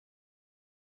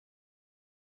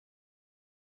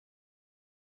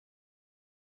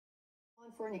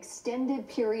for an extended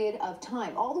period of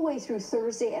time, all the way through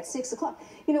Thursday at 6 o'clock.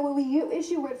 You know, when we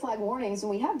issue red flag warnings,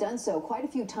 and we have done so quite a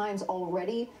few times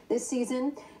already this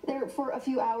season, they're for a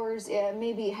few hours,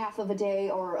 maybe half of a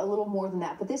day or a little more than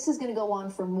that. But this is going to go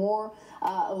on for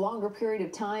a longer period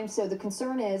of time. So the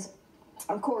concern is,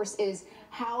 of course, is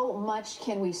how much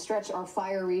can we stretch our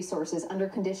fire resources under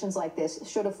conditions like this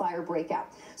should a fire break out.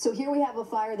 So here we have a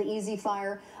fire, the Easy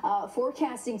Fire,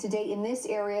 forecasting today in this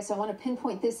area. So I want to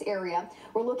pinpoint this area.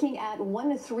 We're looking at 1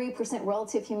 to 3%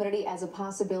 relative humidity as a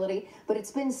possibility, but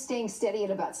it's been staying steady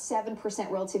at about 7%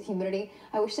 relative humidity.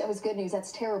 I wish that was good news.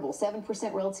 That's terrible.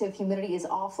 7% relative humidity is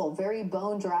awful. Very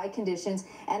bone dry conditions,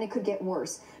 and it could get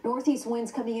worse. Northeast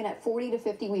winds coming in at 40 to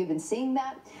 50. We have been seeing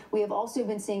that. We have also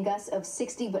been seeing gusts of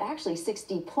 60, but actually 60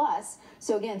 plus.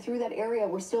 So again, through that area,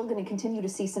 we're still going to continue to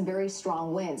see some very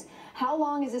strong winds. How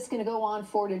long is this going to go on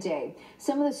for today?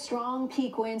 Some of the strong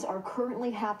peak winds are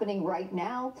currently happening right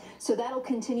now, so that'll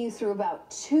continue through about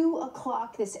 2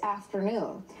 o'clock this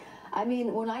afternoon. I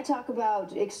mean, when I talk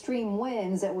about extreme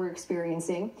winds that we're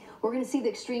experiencing, we're going to see the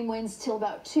extreme winds till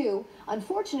about 2.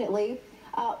 Unfortunately,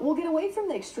 we'll get away from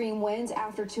the extreme winds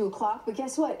after 2 o'clock, but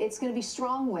guess what? It's going to be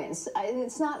strong winds.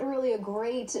 It's not really a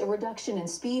great reduction in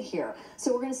speed here.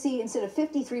 So we're going to see, instead of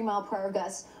 53 mile per hour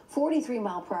gusts, 43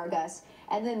 mile per hour gusts,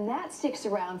 and then that sticks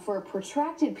around for a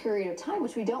protracted period of time,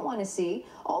 which we don't want to see,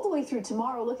 all the way through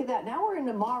tomorrow. Look at that. Now we're in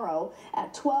tomorrow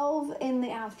at 12 in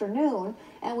the afternoon,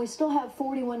 and we still have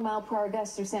 41 mile per hour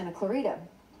gusts through Santa Clarita.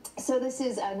 So this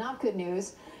is not good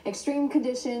news. Extreme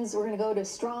conditions, we're going to go to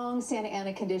strong Santa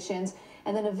Ana conditions,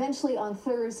 and then eventually on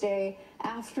Thursday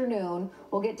afternoon,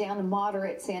 we'll get down to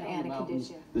moderate Santa Ana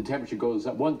conditions. The temperature goes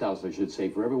up 1,000, I should say.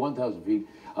 For every 1,000 feet,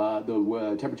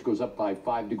 the temperature goes up by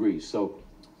 5 degrees. So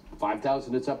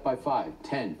 5,000, it's up by 5,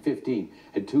 10, 15.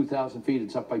 At 2,000 feet,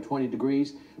 it's up by 20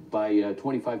 degrees. By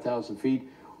 25,000 feet,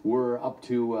 we're up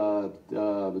to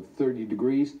 30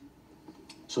 degrees.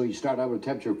 So you start out with a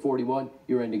temperature of 41,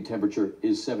 your ending temperature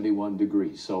is 71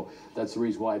 degrees. So that's the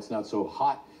reason why it's not so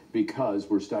hot, because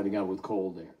we're starting out with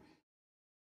cold air.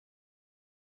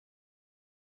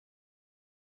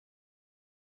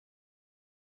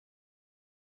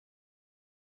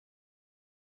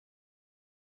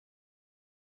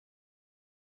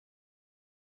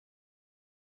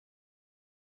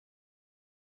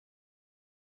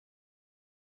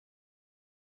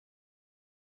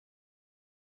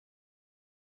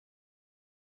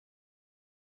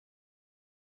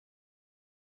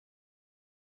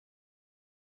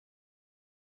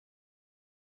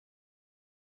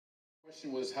 The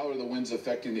question was, how are the winds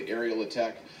affecting the aerial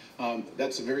attack?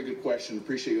 That's a very good question.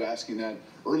 Appreciate you asking that.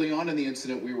 Early on in the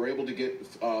incident, we were able to get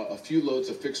a few loads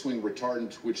of fixed wing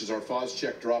retardant, which is our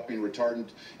FOSCheck dropping retardant,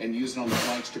 and use it on the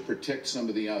flanks to protect some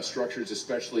of the structures,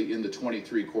 especially in the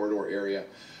 23 corridor area.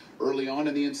 Early on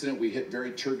in the incident, we hit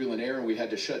very turbulent air, and we had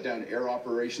to shut down air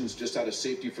operations just out of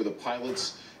safety for the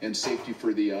pilots and safety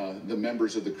for the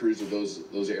members of the crews of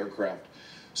those aircraft.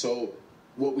 So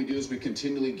what we do is we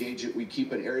continually gauge it. We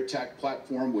keep an air attack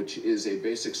platform, which is a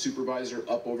basic supervisor,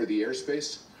 up over the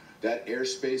airspace. That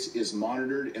airspace is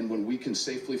monitored, and when we can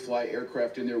safely fly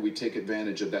aircraft in there, we take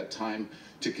advantage of that time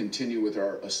to continue with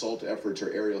our assault efforts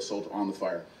or aerial assault on the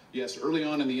fire. Yes, early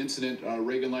on in the incident,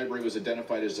 Reagan Library was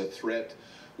identified as a threat.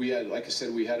 We had, like I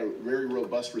said, we had a very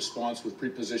robust response with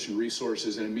pre-positioned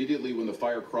resources, and immediately when the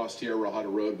fire crossed Tierra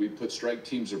Rajada Road, we put strike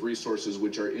teams of resources,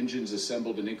 which are engines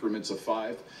assembled in increments of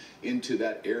 5, into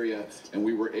that area, and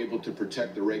we were able to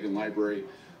protect the Reagan Library.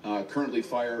 Currently,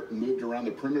 fire moved around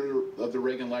the perimeter of the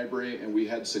Reagan Library, and we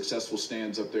had successful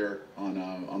stands up there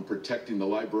on protecting the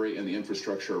library and the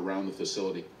infrastructure around the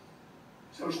facility.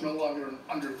 So it's no longer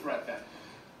under threat then?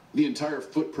 The entire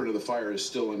footprint of the fire is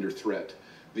still under threat.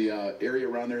 The area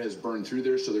around there has burned through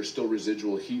there, so there's still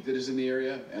residual heat that is in the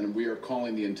area, and we are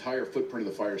calling the entire footprint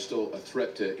of the fire still a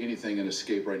threat to anything in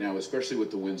escape right now, especially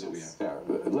with the winds that we have. Yeah.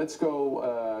 Let's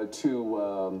go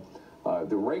to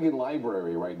the Reagan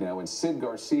Library right now, and Sid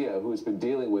Garcia, who's been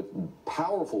dealing with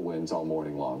powerful winds all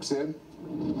morning long. Sid?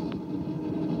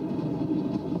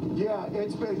 Yeah,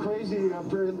 it's been crazy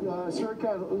up here.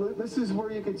 Circa, this is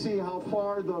where you can see how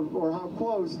far or how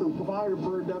close the fire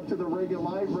burned up to the Reagan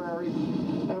Library,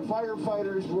 and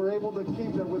firefighters were able to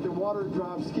keep it with the water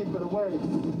drops, keep it away.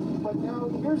 But now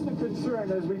here's the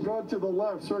concern as we go to the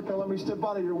left. Circa, let me step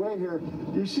out of your way here.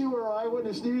 You see where our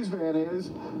Eyewitness News van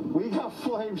is? We got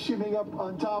flames shooting up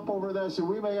on top over there, so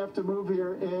we may have to move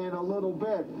here in a little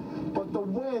bit. But the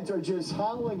winds are just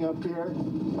howling up here.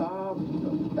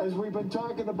 As we've been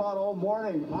talking about about all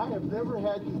morning. I have never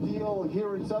had to deal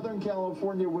here in Southern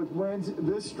California with winds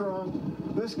this strong,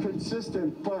 this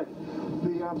consistent, but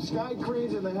the sky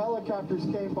cranes and the helicopters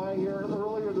came by here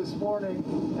earlier this morning,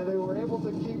 and they were able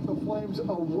to keep the flames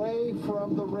away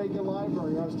from the Reagan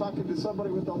Library. I was talking to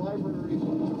somebody with the library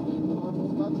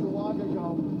not too long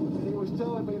ago, and he was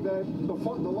telling me that the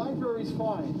library's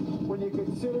fine when you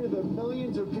consider the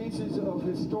millions of pieces of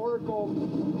historical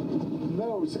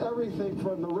notes, everything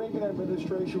from the Reagan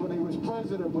administration when he was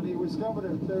president, when he was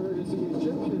governor. There is the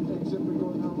Egyptian exhibit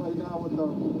going on right now with the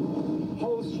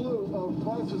whole slew of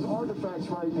precious artifacts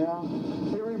right now.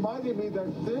 It reminded me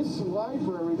that this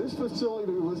library, this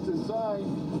facility was designed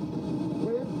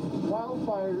with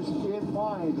wildfires in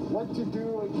mind. What to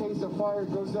do in case a fire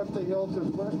goes up the hill to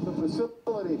burn the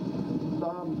facility.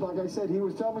 Like I said, he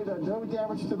was telling me that no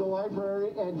damage to the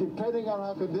library, and depending on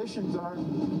how conditions are,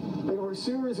 they were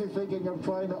seriously thinking of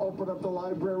trying to open up the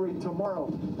library tomorrow.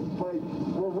 But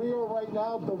where we are right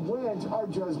now, the winds are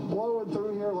just blowing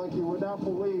through here like you would not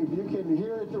believe. You can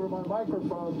hear it through my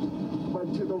microphone.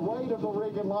 But to the right of the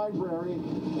Reagan Library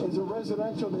is a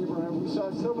residential neighborhood. We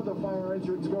saw some of the fire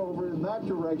engines go over in that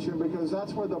direction because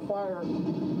that's where the fire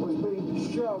was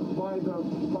being shoved by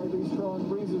these strong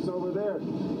breezes over there.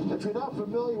 If you're not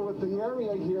familiar with the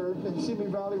area here in Simi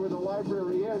Valley where the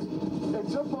library is,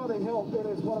 it's up on a hill. It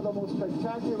is one of the most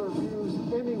spectacular views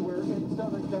anywhere in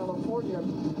Southern California.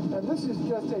 And this is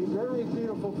just a very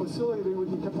beautiful facility when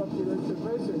you come up here to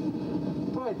visit.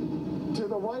 But to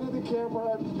the right of the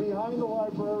camera, behind the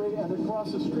library, and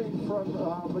across the street from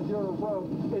Maduro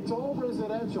Road, it's all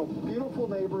residential, beautiful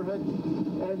neighborhood,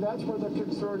 and that's where the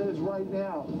concern is right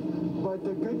now. But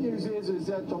the good news is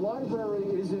that the library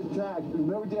is intact,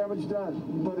 no damage done.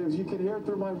 But as you can hear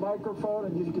through my microphone,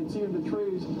 and you can see in the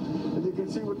trees, and you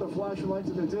can see with the flashing lights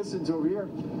in the distance over here,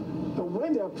 the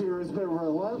wind up here has been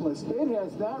relentless. It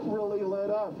has not really let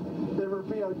up. There would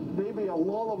be maybe a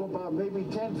lull of about maybe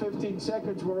 10, 15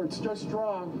 seconds where it's just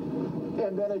strong,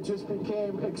 and then it just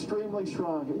became extremely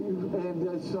strong. And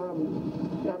it's,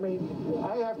 I mean,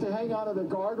 I have to hang on to the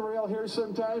guardrail here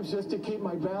sometimes just to keep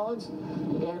my balance,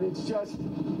 and it's just,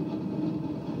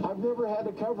 I've never had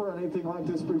to cover anything like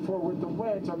this before with the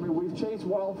winds. I mean, we've chased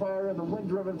wildfire and the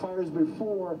wind-driven fires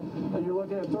before, and you're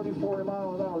looking at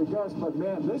 34-mile-an-hour gusts, but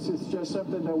man, this is just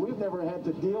something that we've never had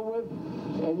to deal with.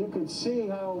 And you can see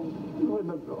how,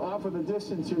 off in the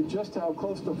distance here, just how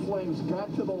close the flames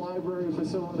got to the library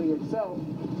facility itself.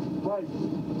 But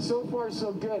so far,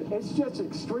 so good. It's just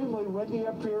extremely windy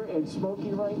up here and smoky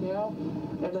right now.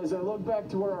 And as I look back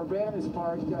to where our van is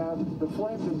parked, the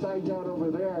flames have died down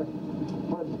over there.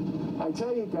 But I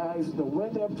tell you guys, the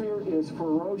wind up here is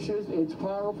ferocious. It's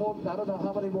powerful. I don't know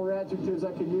how many more adjectives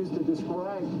I can use to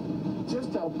describe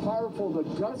just how powerful the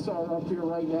gusts are up here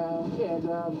right now.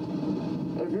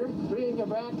 And if you're being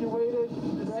evacuated,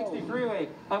 the 60 freeway,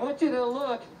 I want you to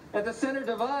look at the center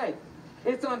divide.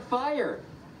 It's on fire.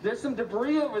 There's some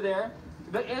debris over there.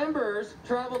 The embers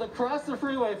traveled across the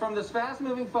freeway from this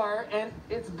fast-moving fire, and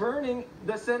it's burning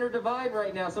the center divide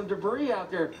right now. Some debris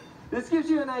out there. This gives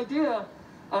you an idea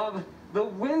of the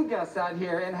wind gusts out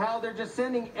here and how they're just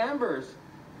sending embers.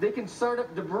 They can start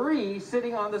up debris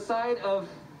sitting on the side of,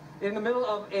 in the middle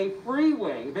of a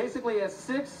freeway, basically a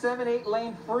 6, 7, 8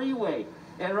 lane freeway.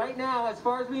 And right now, as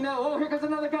far as we know, oh, here comes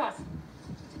another gust.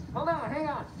 Hold on, hang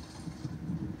on.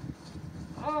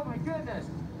 Oh my goodness.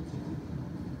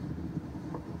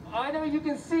 I know you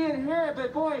can see and hear it,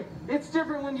 but boy, it's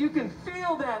different when you can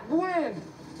feel that wind.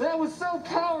 That was so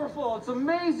powerful. It's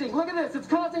amazing. Look at this. It's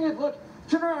causing it. Look,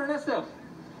 turn around, Ernesto.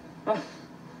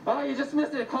 Oh, you just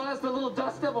missed it. It caused a little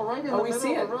dust devil right in the middle of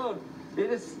the road. It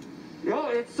is, oh,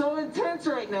 it's so intense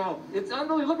right now. It's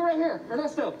unbelievable. Look right here,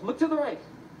 Ernesto. Look to the right.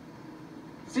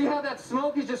 See how that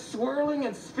smoke is just swirling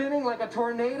and spinning like a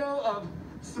tornado of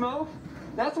smoke?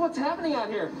 That's what's happening out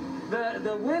here.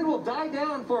 The wind will die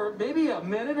down for maybe a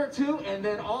minute or two, and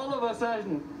then all of a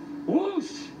sudden,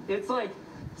 whoosh! It's like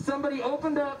somebody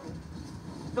opened up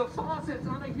the faucets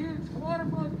on a huge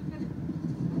waterfall.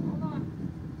 Hold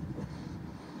on.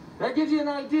 That gives you an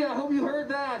idea. I hope you heard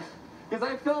that, because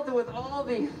I felt it with all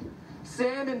the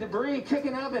sand and debris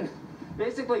kicking up and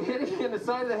basically hitting me in the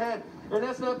side of the head.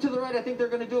 Ernesto, up to the right, I think they're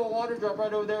going to do a water drop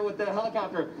right over there with the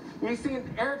helicopter. We've seen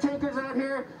air tankers out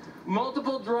here,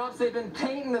 multiple drops. They've been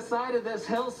painting the side of this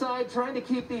hillside, trying to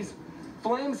keep these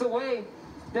flames away.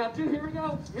 Now, dude, here we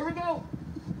go. Here we go.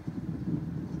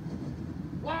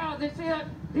 Wow, they see that?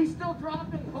 He's still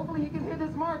dropping. Hopefully he can hit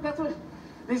his mark. That's what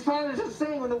these pilots are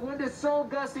saying. When the wind is so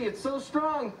gusty, it's so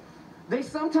strong, They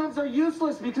sometimes are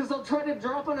useless because they'll try to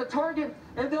drop on a target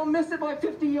and they'll miss it by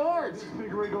 50 yards. This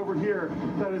big rig over here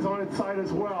that is on its side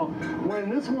as well. When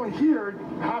this one here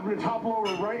happened to topple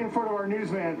over right in front of our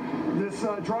newsman, this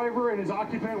driver and his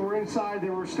occupant were inside. They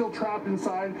were still trapped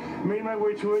inside. Made my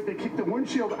way to it. They kicked the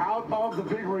windshield out of the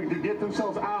big rig to get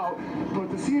themselves out. But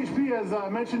the CHP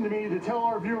has mentioned to me to tell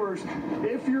our viewers,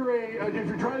 if you're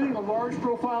driving a large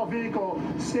profile vehicle,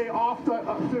 stay off the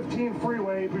 15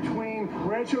 freeway between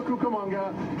Rancho Cucamonga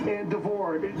and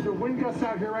Devore. The wind gusts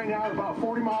out here right now at about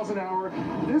 40 miles an hour.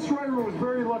 This driver was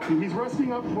very lucky. He's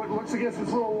resting up what looks against this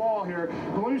little wall here.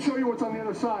 But let me show you what's on the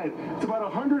other side. It's about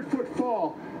a 100-foot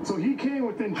fall. So he came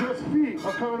within just feet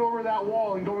of coming over that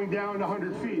wall and going down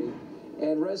 100 feet.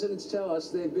 And residents tell us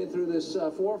they've been through this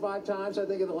 4 or 5 times, I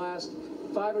think, in the last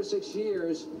 5 or 6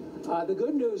 years. The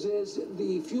good news is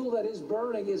the fuel that is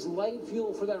burning is light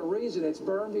fuel for that reason. It's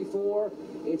burned before.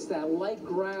 It's that light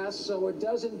grass, so it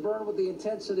doesn't burn with the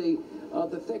intensity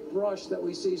of the thick brush that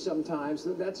we see sometimes.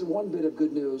 That's one bit of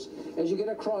good news. As you get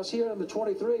across here on the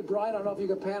 23, Brian, I don't know if you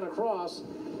can pan across,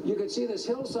 you can see this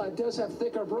hillside does have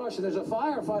thicker brush, and there's a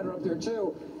firefighter up there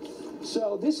too.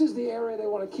 So this is the area they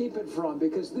want to keep it from,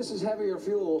 because this is heavier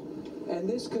fuel, and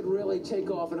this could really take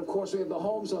off. And of course, we have the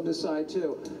homes on this side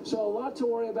too. So a lot to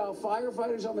worry about.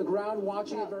 Firefighters on the ground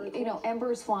watching it very close. You know,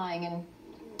 embers flying, and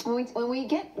when we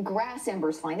get grass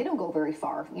embers flying, they don't go very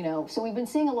far, you know. So we've been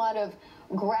seeing a lot of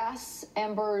grass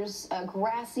embers,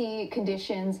 grassy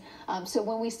conditions. So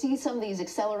when we see some of these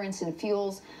accelerants and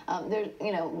fuels,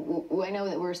 you know, I know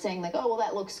that we're saying like, oh, well,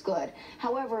 that looks good.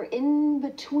 However, in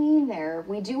between there,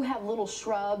 we do have little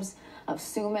shrubs of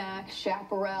sumac,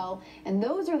 chaparral, and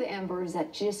those are the embers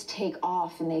that just take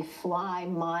off and they fly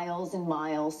miles and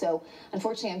miles. So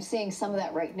unfortunately, I'm seeing some of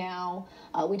that right now.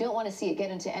 We don't want to see it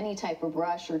get into any type of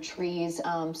brush or trees.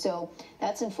 So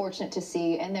that's unfortunate to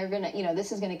see. And they're going to, you know,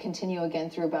 this is going to continue again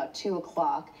through about 2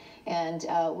 o'clock. And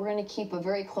we're going to keep a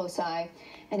very close eye.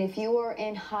 And if you are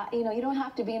in high, you know, you don't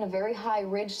have to be in a very high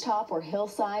ridge top or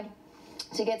hillside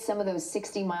to get some of those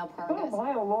 60-mile-per-hour gusts.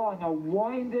 About a mile long, a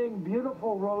winding,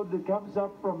 beautiful road that comes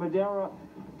up from Madera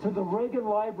to the Reagan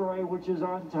Library, which is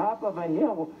on top of a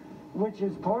hill, which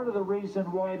is part of the reason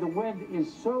why the wind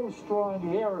is so strong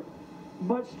here,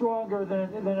 much stronger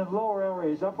than in lower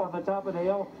areas. Up on the top of the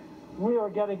hill, we are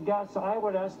getting gusts, I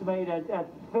would estimate, at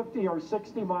 50 or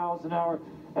 60 miles an hour.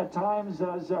 At times,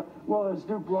 as well as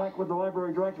Duke Black with the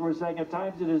library director was saying, at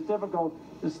times it is difficult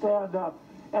to stand up.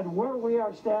 And where we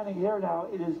are standing here now,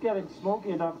 it is getting smoky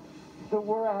enough that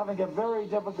we're having a very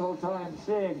difficult time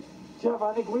seeing. Jeff,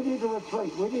 I think we need to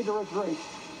retreat. We need to retreat.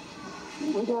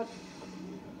 We got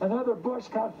another bush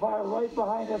caught fire right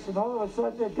behind us, and all of a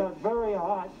sudden it got very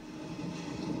hot.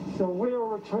 So we are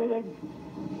retreating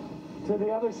to the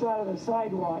other side of the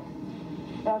sidewalk.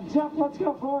 And Jeff, let's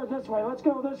go forward this way. Let's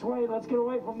go this way. Let's get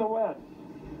away from the wind.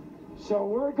 So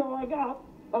we're going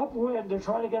upwind to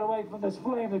try to get away from this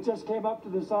flame that just came up to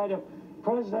the side of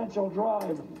Presidential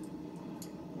Drive.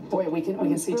 Boy, we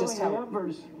can see just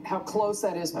how close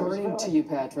that is burning to you,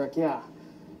 Patrick. Yeah.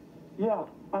 Yeah,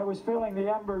 I was feeling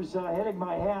the embers hitting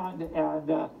my hand,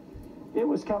 and it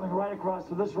was coming right across.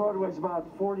 So this roadway is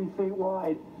about 40 feet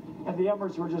wide, and the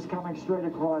embers were just coming straight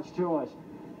across to us.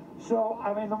 So,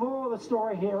 I mean, the moral of the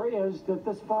story here is that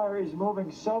this fire is moving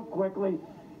so quickly.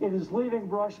 It is leaving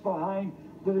brush behind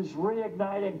that is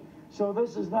reigniting. So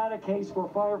this is not a case where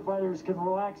firefighters can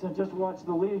relax and just watch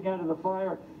the leading edge of the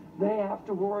fire. They have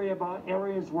to worry about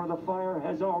areas where the fire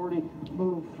has already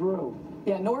moved through.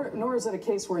 Yeah, nor is it a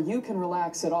case where you can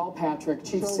relax at all, Patrick.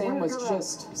 Chief Sam was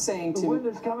just saying to... The wind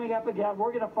is coming up again.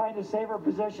 We're going to find a safer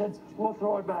position. We'll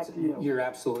throw it back to you. You're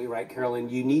absolutely right, Carolyn.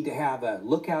 You need to have a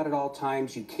lookout at all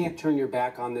times. You can't turn your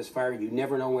back on this fire. You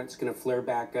never know when it's going to flare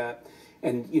back up.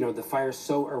 And, you know, the fire's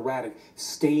so erratic.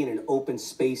 Stay in an open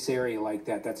space area like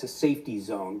that. That's a safety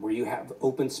zone where you have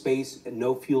open space and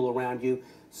no fuel around you.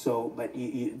 So, but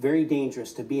very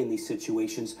dangerous to be in these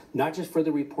situations, not just for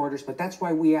the reporters, but that's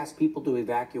why we ask people to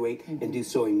evacuate and do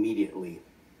so immediately.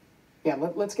 Yeah,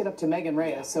 let's get up to Megan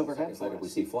Reyes overhead. Later we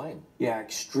see flame. Yeah,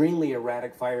 extremely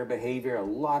erratic fire behavior, a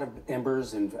lot of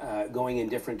embers and going in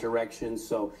different directions.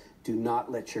 So do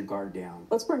not let your guard down.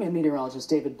 Let's bring in meteorologist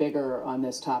David Bigger on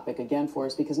this topic again for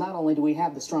us, because not only do we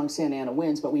have the strong Santa Ana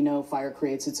winds, but we know fire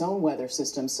creates its own weather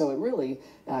system, so it really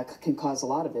can cause a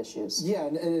lot of issues. Yeah,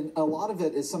 and a lot of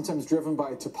it is sometimes driven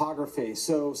by topography.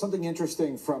 So something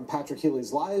interesting from Patrick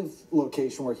Healy's live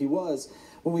location where he was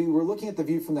when we were looking at the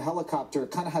view from the helicopter,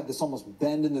 it kind of had this almost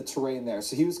bend in the terrain there.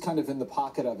 So he was kind of in the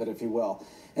pocket of it, if you will.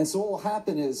 And so what will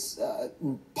happen is,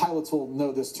 pilots will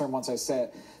know this term once I say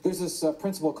it, there's this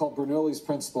principle called Bernoulli's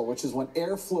principle, which is when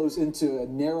air flows into a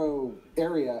narrow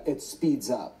area, it speeds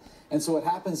up. And so what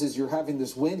happens is you're having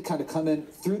this wind kind of come in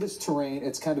through this terrain.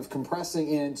 It's kind of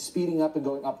compressing in, speeding up and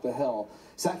going up the hill.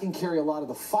 So that can carry a lot of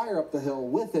the fire up the hill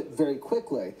with it very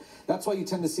quickly. That's why you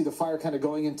tend to see the fire kind of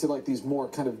going into like these more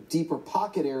kind of deeper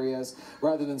pocket areas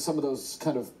rather than some of those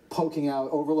kind of poking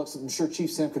out overlooks. I'm sure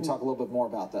Chief Sam could talk a little bit more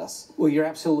about this. Well, you're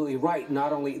absolutely right.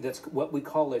 Not only that's what we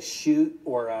call a chute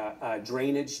or a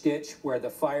drainage ditch, where the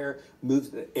fire moves,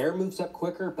 the air moves up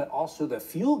quicker, but also the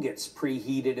fuel gets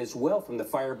preheated as well from the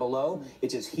fire below. It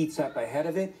just heats up ahead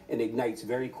of it and ignites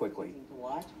very quickly. To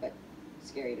watch, but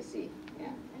scary to see. Yeah.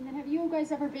 And then have you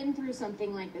guys ever been through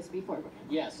something like this before?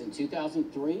 Yes, in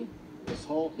 2003, this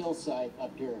whole hillside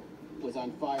up here was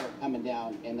on fire coming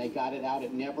down, and they got it out.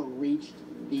 It never reached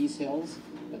these hills,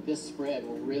 but this spread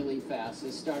really fast.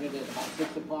 It started at about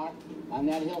 6 o'clock on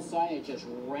that hillside. It just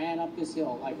ran up this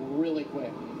hill like really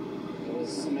quick. It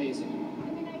was amazing.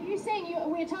 I mean, you're saying,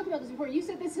 we had talked about this before, you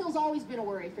said this hill's always been a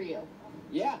worry for you.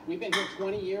 Yeah, we've been here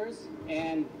 20 years,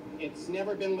 and it's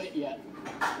never been lit yet.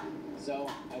 So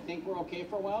I think we're okay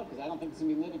for a while, because I don't think it's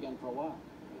going to be lit again for a while.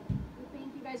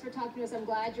 Thank you guys for talking to us. I'm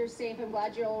glad you're safe. I'm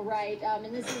glad you're all right. And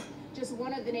this is just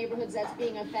one of the neighborhoods that's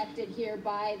being affected here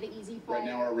by the Easy Fire. Right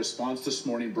now, our response this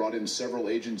morning brought in several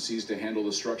agencies to handle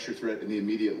the structure threat and the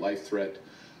immediate life threat.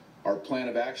 Our plan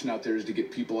of action out there is to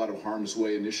get people out of harm's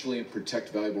way initially and protect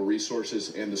valuable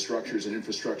resources and the structures and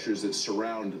infrastructures that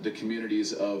surround the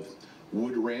communities of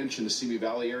Wood Ranch in the Simi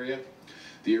Valley area,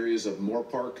 the areas of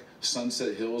Moorpark,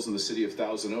 Sunset Hills in the city of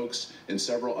Thousand Oaks, and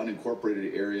several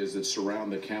unincorporated areas that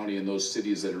surround the county and those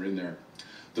cities that are in there.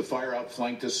 The fire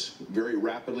outflanked us very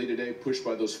rapidly today, pushed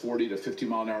by those 40 to 50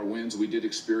 mile an hour winds. We did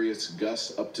experience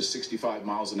gusts up to 65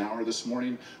 miles an hour this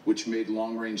morning, which made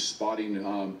long-range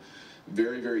spotting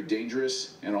very, very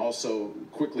dangerous, and also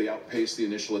quickly outpaced the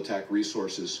initial attack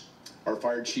resources. Our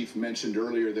fire chief mentioned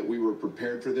earlier that we were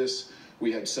prepared for this.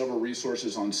 We had several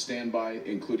resources on standby,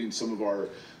 including some of our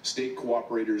state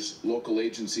cooperators, local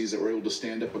agencies that were able to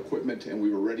stand up equipment, and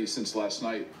we were ready since last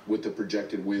night with the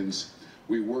projected winds.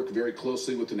 We work very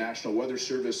closely with the National Weather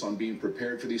Service on being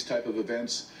prepared for these type of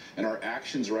events, and our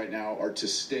actions right now are to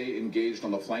stay engaged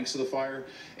on the flanks of the fire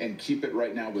and keep it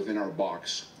right now within our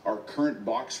box. Our current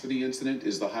box for the incident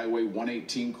is the Highway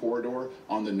 118 corridor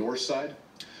on the north side.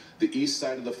 The east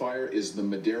side of the fire is the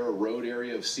Madera Road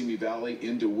area of Simi Valley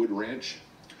into Wood Ranch.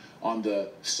 On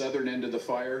the southern end of the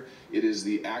fire, it is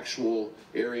the actual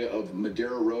area of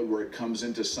Madera Road where it comes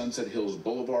into Sunset Hills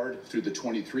Boulevard through the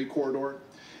 23 corridor.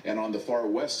 And on the far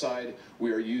west side,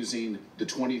 we are using the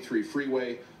 23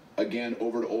 freeway, again,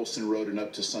 over to Olson Road and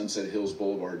up to Sunset Hills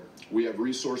Boulevard. We have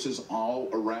resources all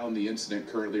around the incident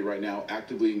currently right now,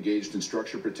 actively engaged in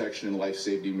structure protection and life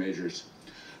safety measures.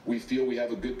 We feel we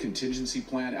have a good contingency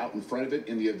plan out in front of it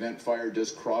in the event fire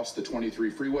does cross the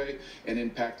 23 freeway and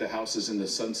impact the houses in the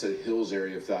Sunset Hills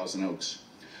area of Thousand Oaks.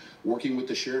 Working with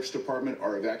the Sheriff's Department,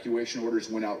 our evacuation orders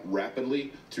went out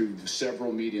rapidly through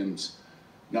several mediums.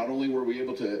 Not only were we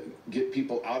able to get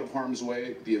people out of harm's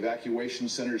way, the evacuation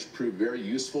centers proved very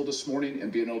useful this morning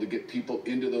and being able to get people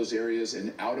into those areas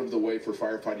and out of the way for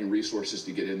firefighting resources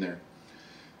to get in there.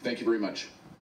 Thank you very much.